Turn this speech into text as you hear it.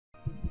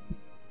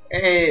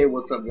Hey,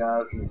 what's up,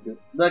 guys? This is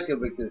the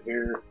Convicted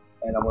here,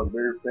 and I'm on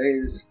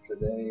BEERDFACE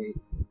today,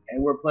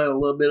 and we're playing a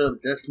little bit of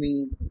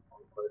Destiny on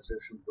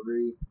PlayStation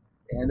 3,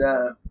 and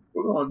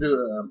we're going to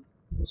do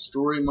a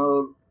story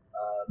mode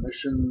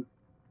mission.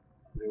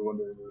 We're going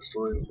to do the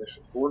story of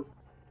mission 4.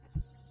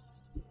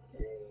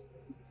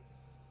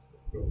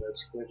 And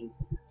that's expansion.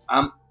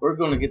 We're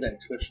going to get that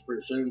expansion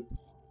pretty soon.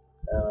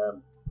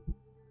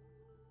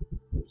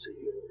 Let's see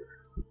here.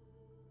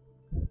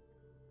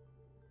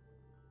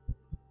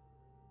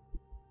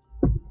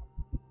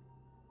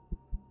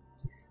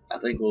 I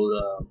think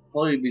we'll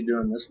probably be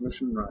doing this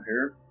mission right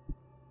here.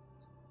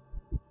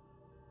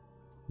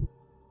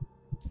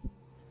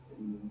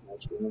 And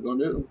that's what we're going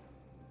to do.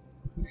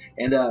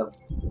 And I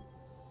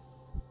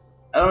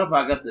don't know if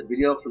I got the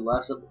video for the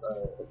last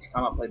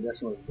time I played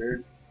Destiny with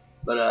Beard,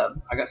 but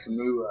I got some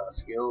new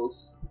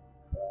skills.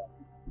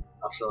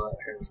 I'll show that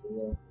here in this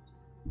video.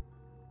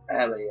 I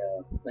have a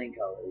thing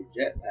called a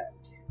jetpack.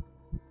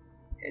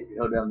 And if you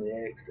hold down the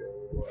X,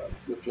 it will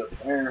lift you up in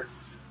the air.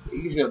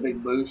 It gives you a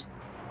big boost.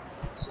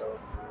 So,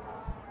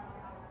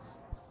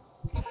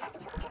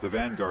 the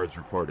Vanguard's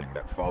reporting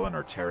that Fallen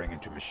are tearing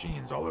into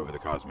machines all over the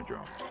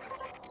Cosmodrome.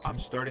 I'm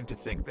starting to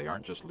think they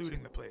aren't just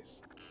looting the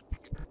place.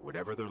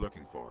 Whatever they're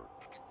looking for,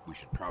 we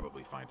should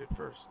probably find it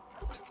first.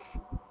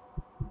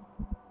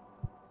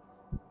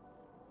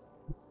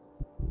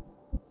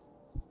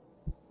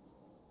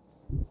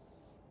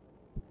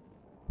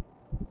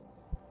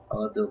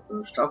 I'll let them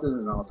finish talking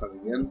and I'll talk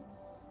again.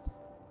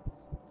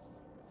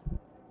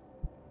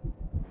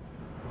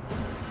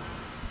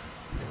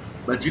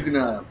 But you can,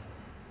 I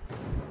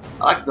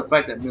like the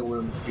fact that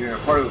when you're in a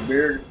party with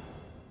Beard,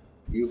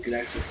 you can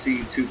actually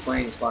see two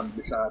planes flying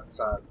beside the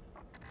side.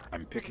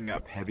 I'm picking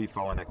up heavy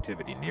Fallen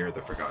activity near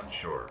the Forgotten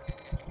Shore,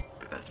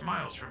 but that's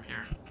miles from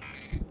here.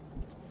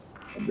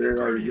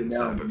 Guardians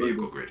set up a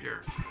vehicle grid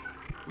here.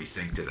 We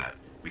sync to that.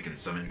 We can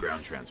summon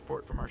ground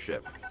transport from our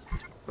ship.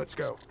 Let's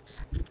go.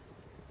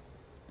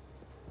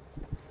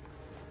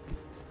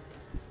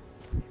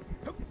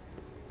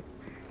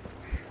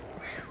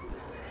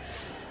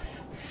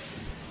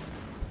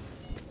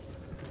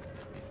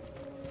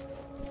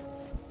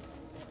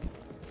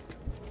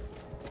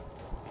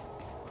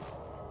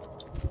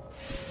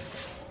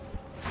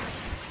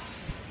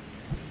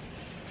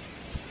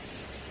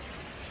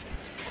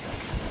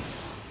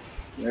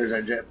 There's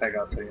that jetpack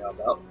I'll tell you all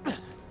about.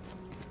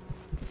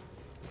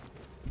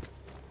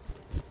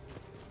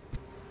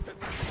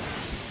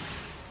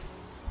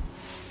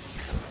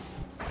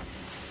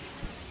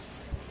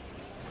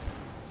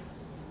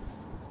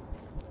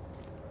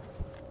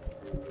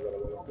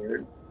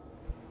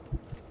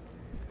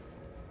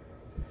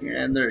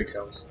 And there he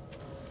comes.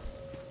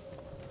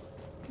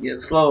 Get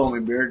slow on me,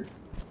 Beard.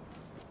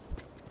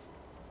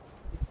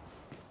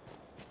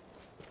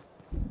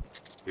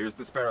 Here's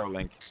the Sparrow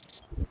link.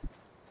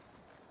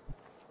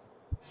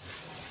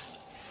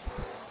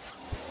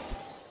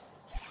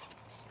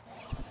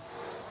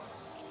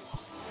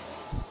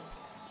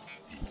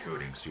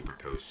 Decoding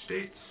superposed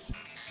states,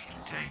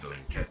 entangling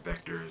ket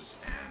vectors,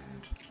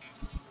 and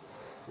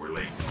we're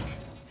late.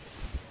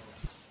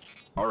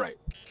 Alright,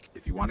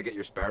 if you want to get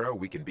your Sparrow,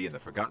 we can be in the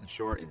Forgotten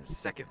Shore in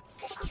seconds.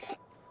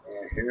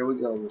 And here we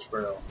go, the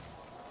Sparrow.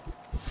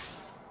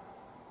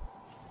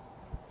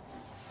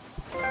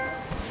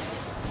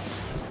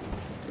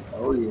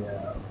 Oh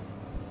yeah.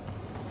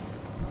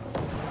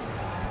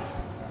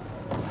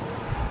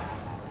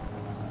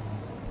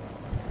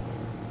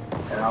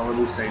 And I'll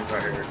release things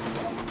right here.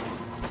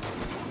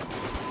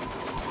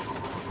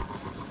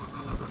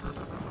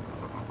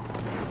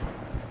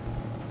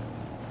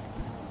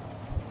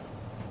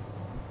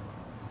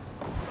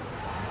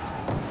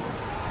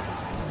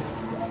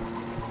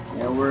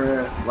 And we're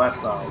at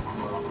blast off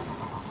mode.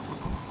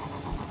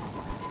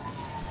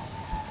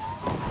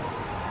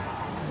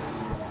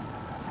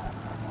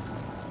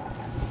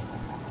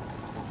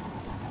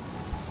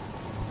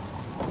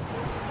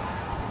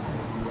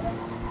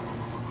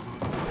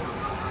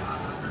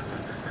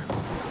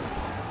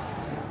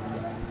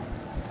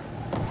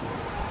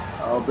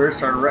 Oh, Bear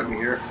started wrecking me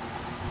here.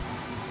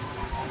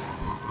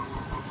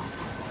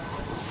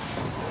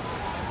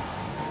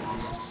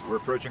 We're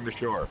approaching the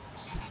shore.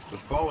 The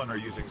Fallen are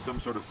using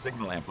some sort of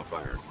signal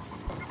amplifiers.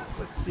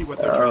 Let's see what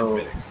they're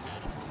transmitting.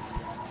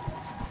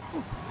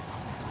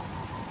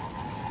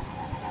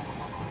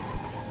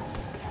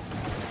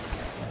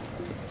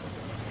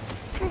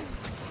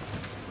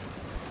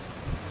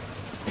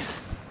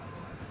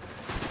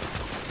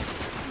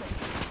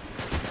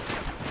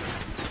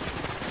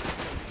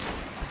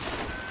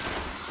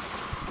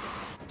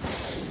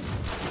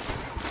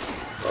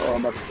 Oh,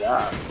 I'm about to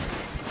die.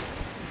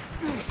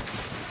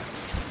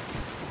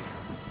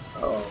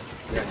 Oh,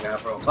 yeah, guy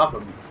from on top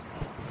of me.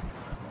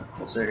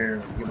 I'll sit here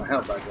and get my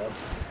health back up.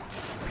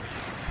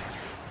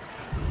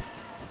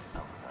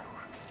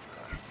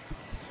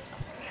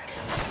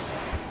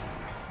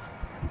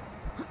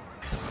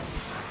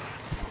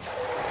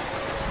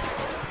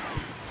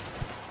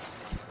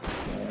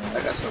 And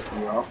I got something for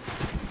y'all.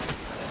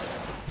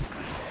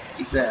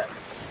 Eat that.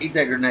 Eat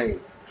that grenade.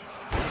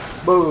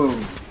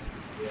 Boom.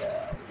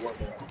 Yeah, what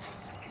the?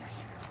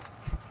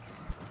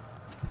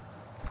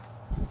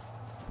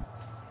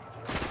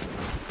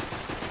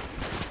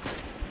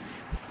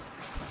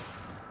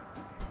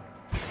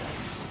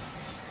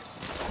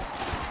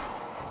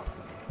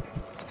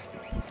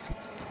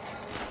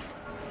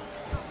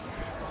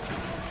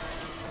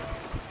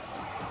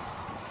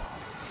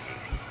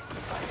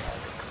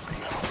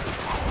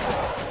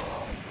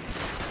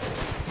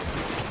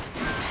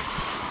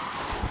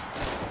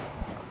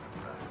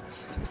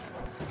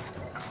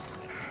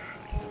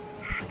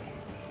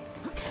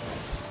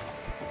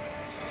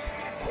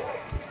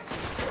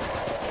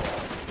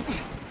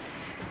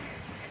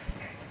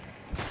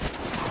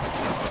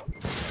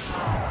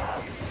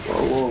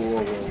 Whoa, whoa,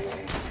 whoa, whoa, whoa.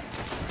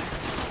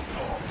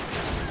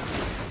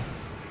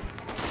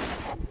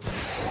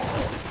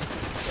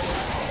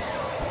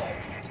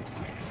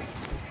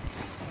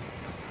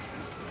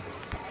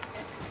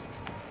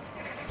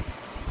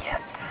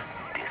 Нет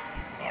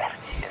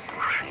бессмертия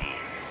души,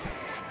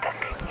 так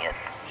и нет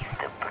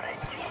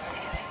добродетели.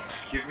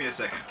 Give me a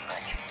second.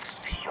 Значит,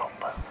 все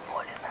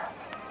позволено.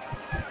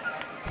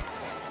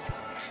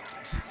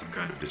 Some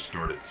kind of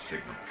distorted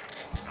signal.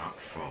 Not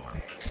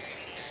fallen.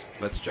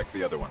 Let's check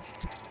the other one.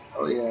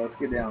 Oh yeah, let's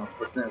get down.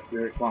 What's next,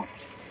 Spirit? Come on.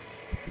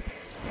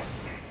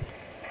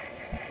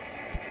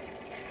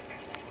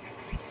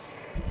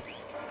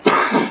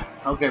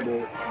 Okay,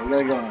 Barry. We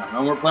gotta go now.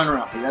 No more playing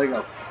around. We gotta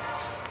go.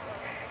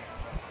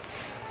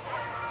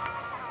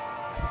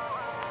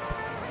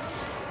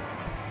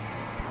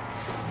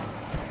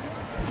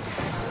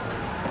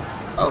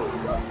 Oh,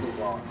 we got the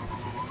ball.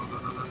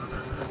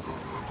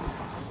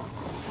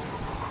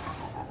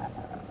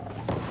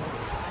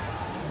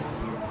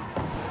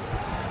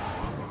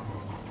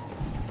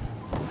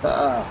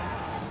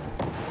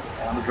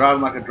 I'm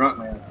driving like a drunk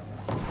man.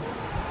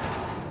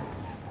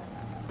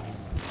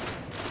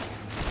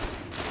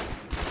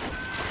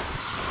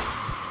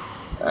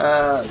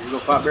 You go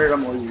fight Beard,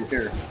 I'm gonna leave you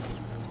here.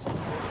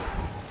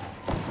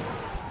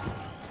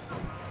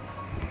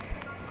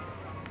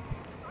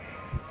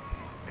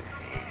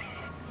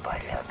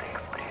 Порядок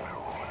в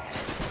природе.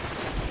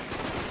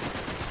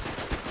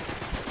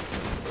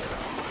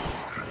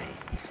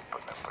 Жизнь по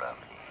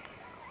направлению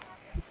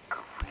к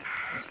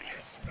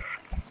высшей.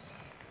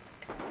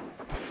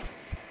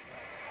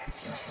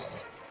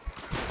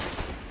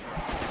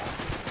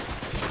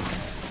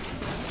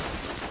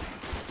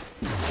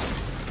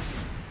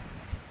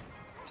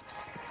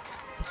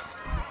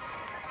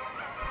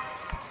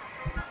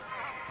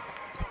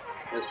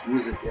 This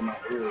music in my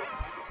ear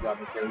has got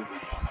me crazy.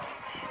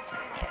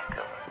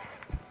 Некого.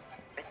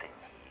 Это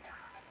не их.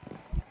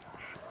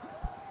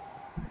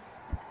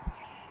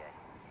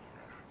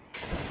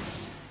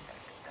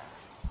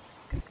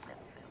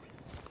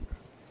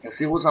 And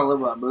see, once I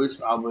level that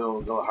boost, I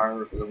will go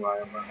higher than where I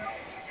am right now.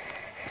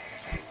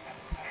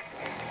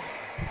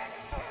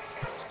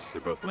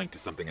 They're both linked to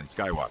something in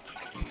Skywatch.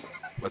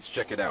 Let's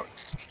check it out.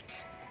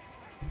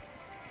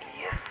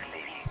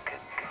 Если,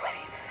 как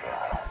говорится,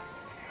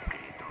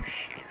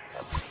 грядущие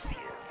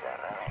события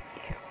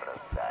заранее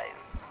бросают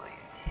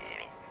свою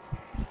тень,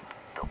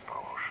 то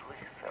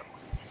прошлые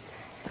события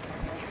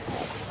не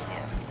могут не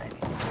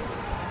остановиться.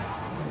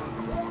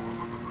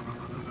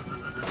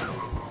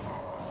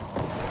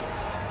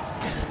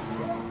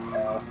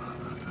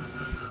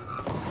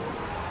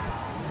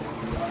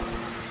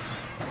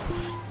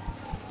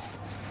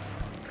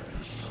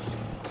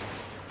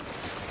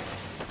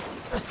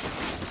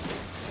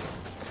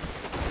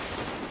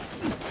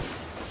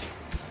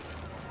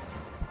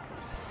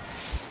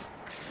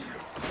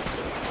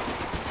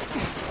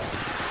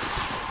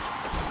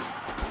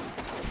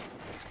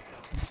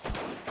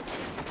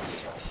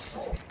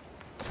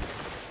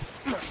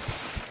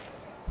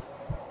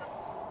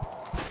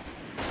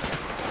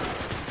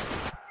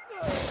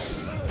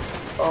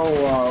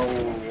 Whoa.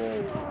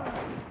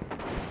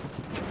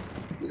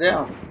 Get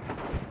down.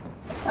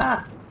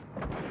 Ah.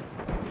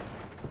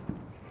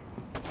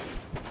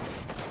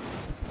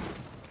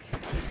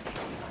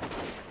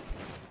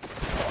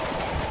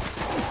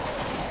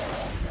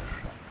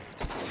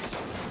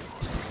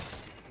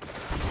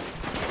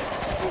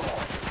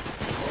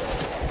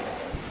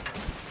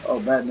 Oh,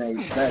 bad nade,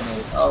 bad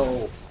nade.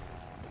 Oh.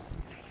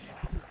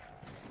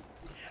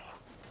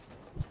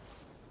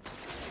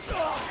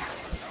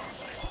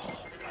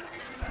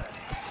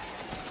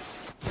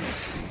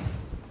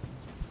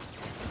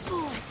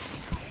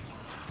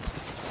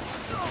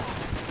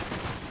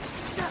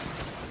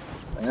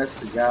 And that's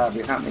the guy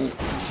behind me.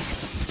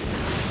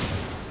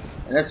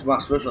 And that's my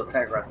special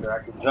attack right there.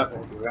 I can jump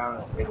into the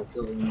ground and it'll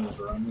kill the enemies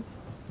around me.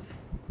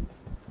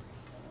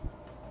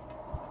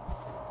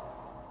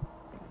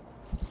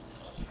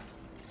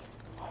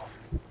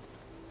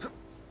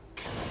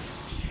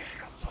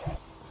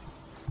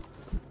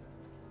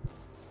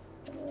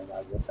 And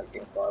I guess I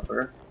can't fly up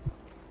her.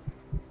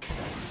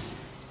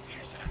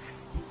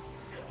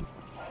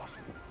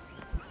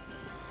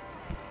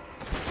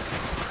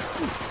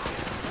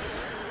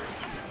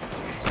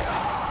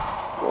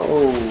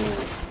 Whoa.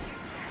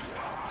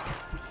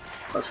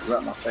 I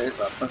forgot my Face,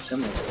 I punched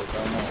him in the face. I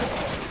don't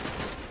know.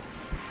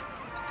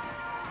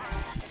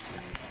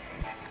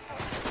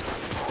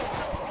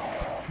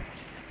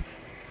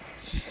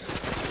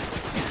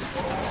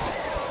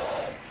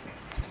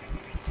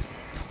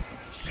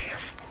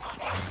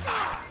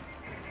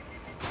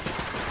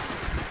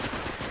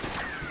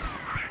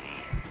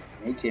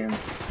 He came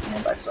on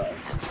my backside.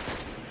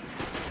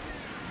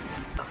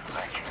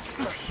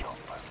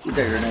 Get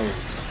that grenade.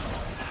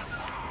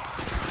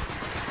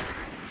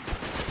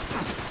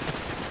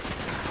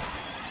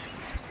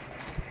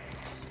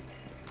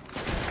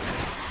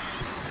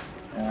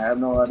 And I have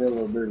no idea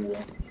where Beard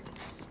went.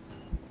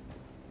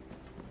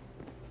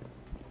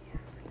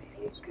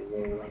 Let's get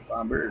over and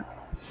find Beard.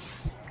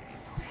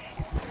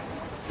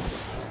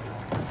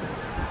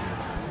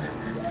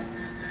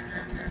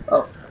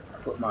 Oh, I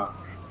put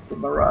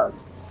my rod.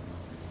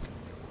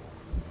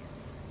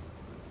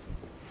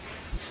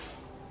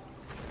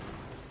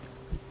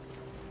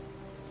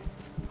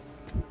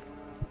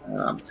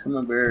 I'm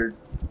coming, Beard.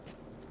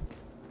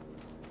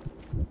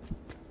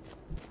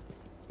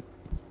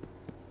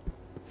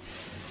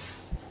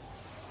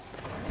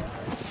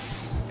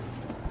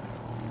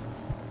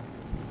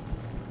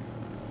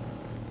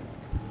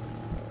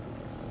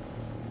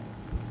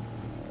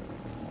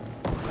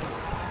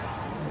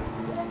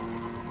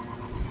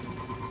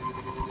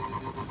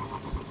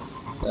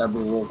 That'd be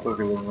a little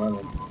quicker than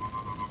running.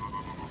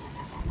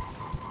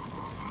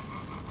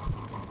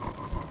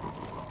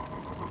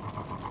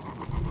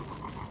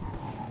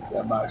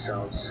 That bike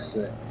sounds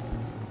sick.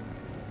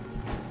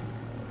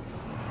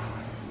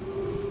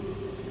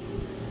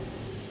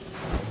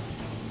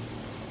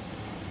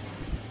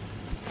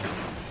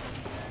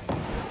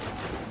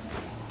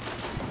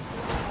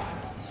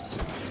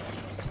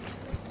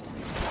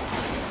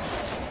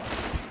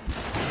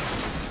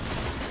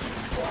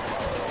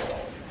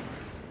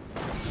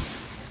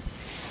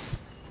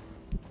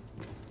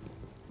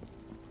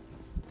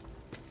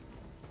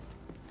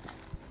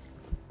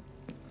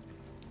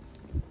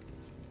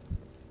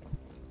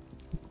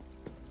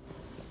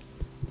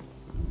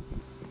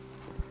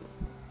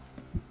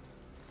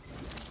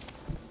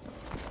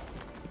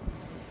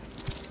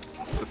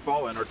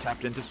 Fallen or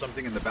tapped into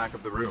something in the back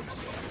of the room.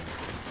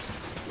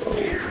 Whoa,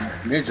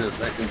 ninjas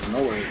that can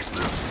noise.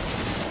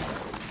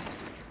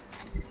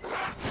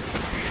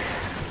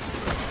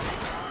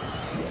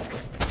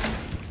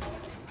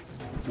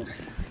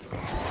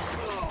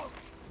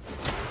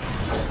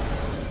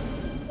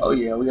 Oh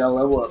yeah, we gotta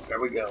level up. There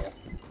we go.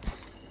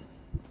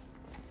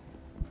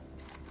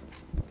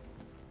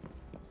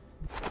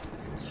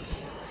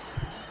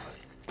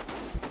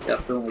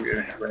 Yep, then we're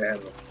gonna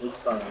have a big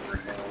fun on our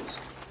hands.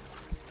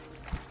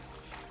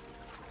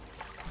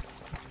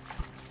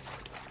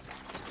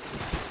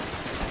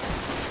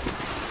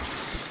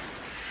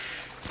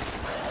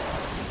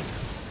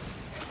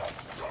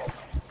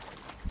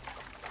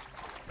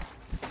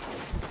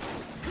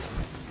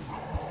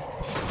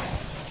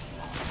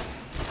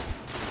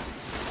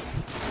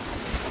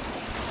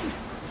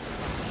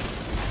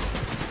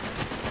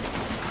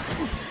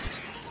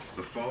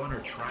 Fallen are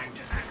trying to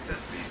access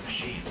these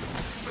machines,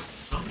 but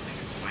something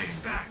is fighting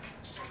back.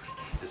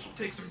 This will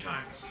take some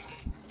time.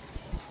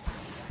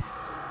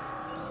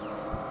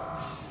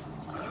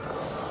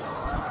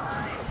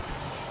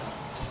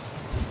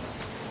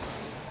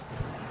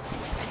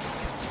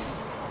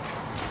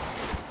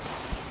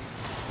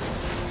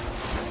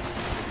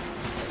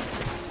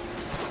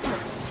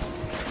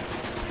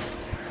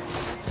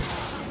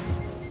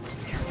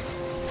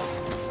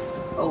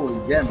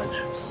 Holy damage.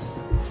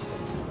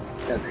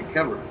 Gotta take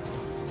cover.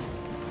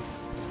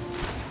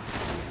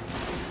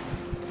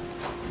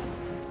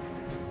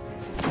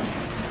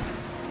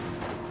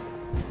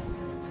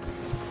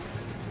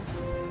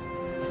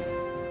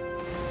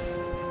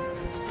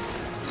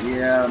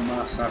 Yeah,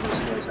 my sniper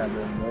skills have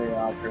been way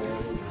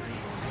operated.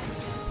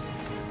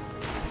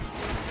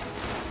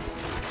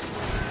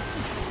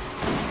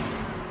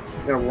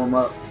 Gotta warm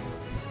up.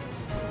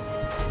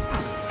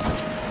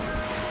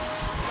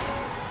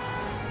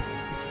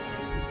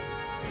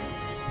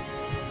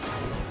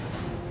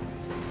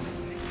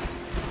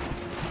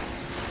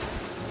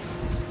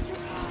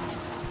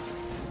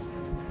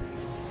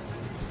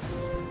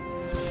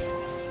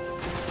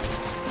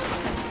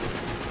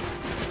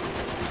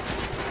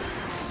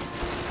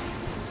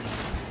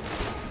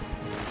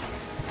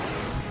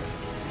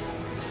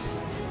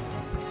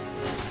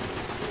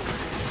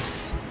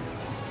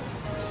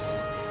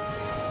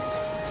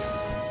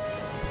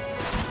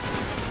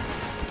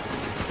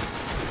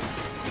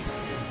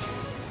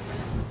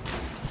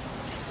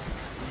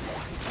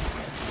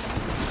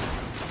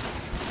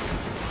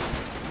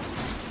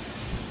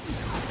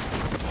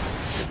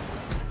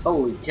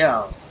 Holy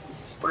cow.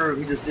 Whatever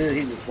he just did,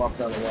 he just walked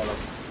out of the water.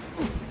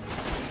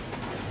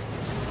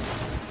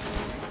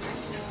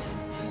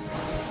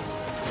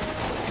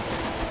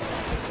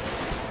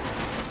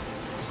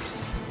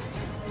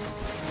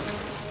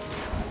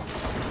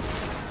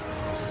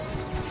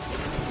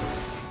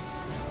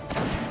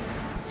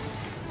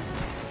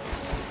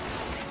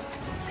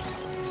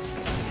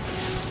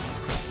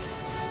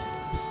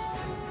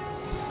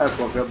 I just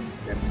woke up and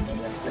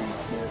that thing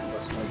out there.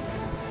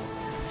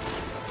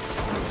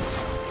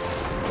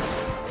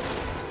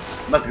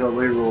 I'm about to go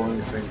reroll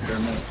anything for a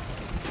minute.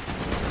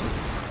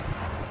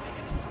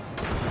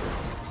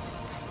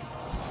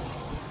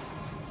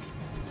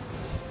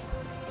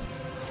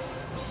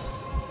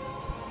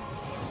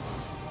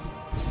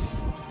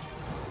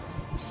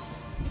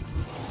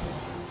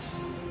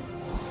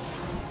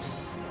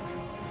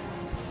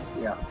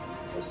 Yeah,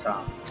 it's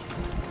time.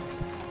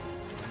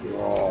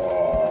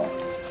 Whoa.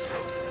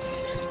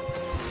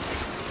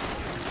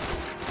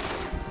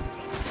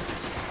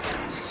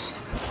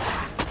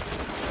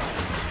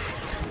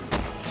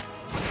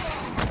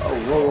 Oh,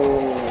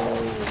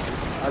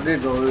 whoa. I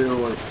did go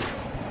real.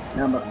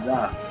 Now I'm about to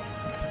die.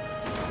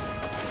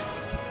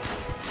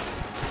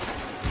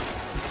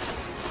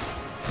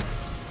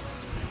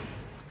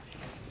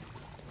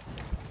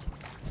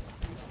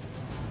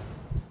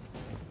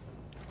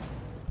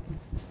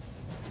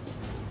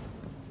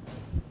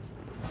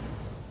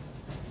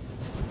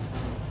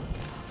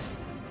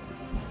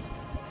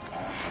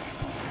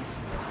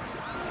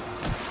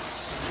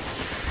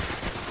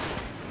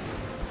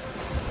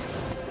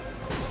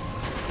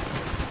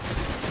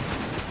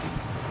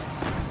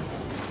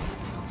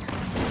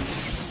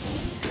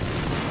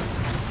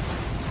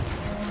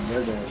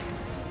 They're dead.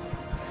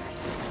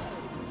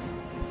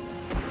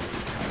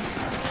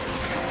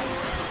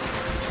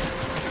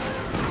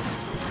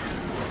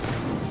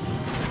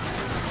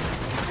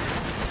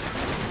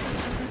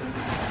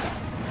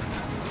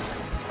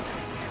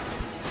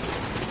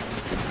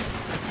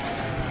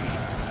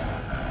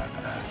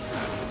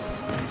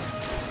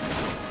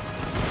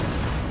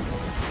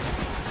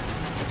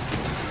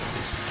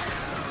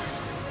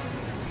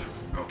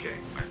 Okay,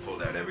 I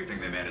pulled out everything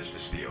they managed to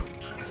steal.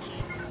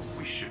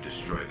 We should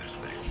destroy this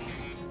thing.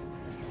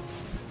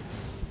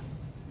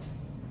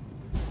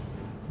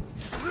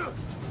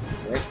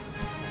 Okay.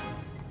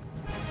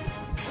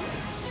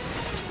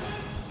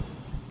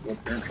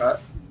 Get turn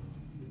shot.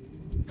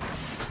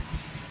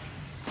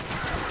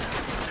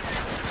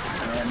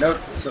 And nope,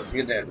 it's up to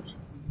get damage.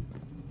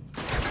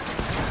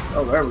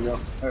 Oh, there we go.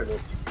 There it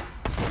is.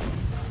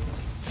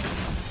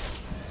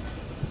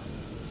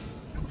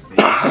 They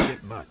didn't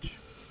get much.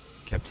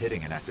 Kept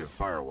hitting an active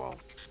firewall.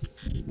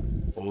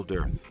 Old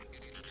Earth.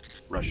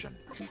 Russian.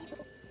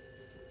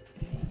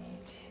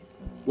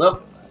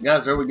 Well,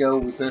 guys, there we go.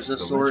 We finished this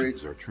The story.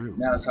 legends are true.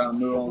 Now it's time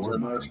to move on to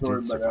another Warmind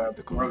story, did but survive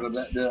the we're going to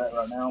collapse. do that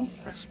right now.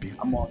 Rasputin,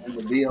 I'm going to end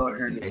the video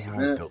here in an just a AI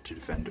minute. built to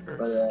defend Earth.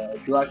 But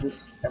if you like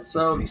this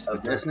episode He faced the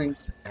of listening,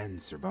 darkness and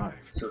survived.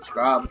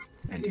 subscribe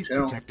And to the he's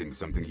channel protecting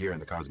something here in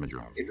the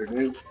Cosmodrome. if you're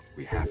new.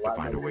 We have to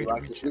find a way to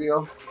like reach this him.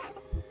 video.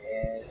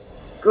 And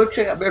go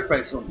check out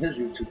BEERDFACE on his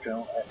YouTube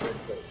channel at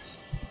BEERDFACE.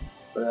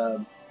 But I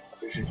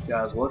appreciate you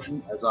guys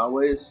watching. As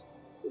always,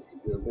 this is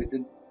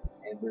theconvicted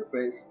and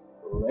BEERDFACE.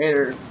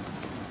 Later.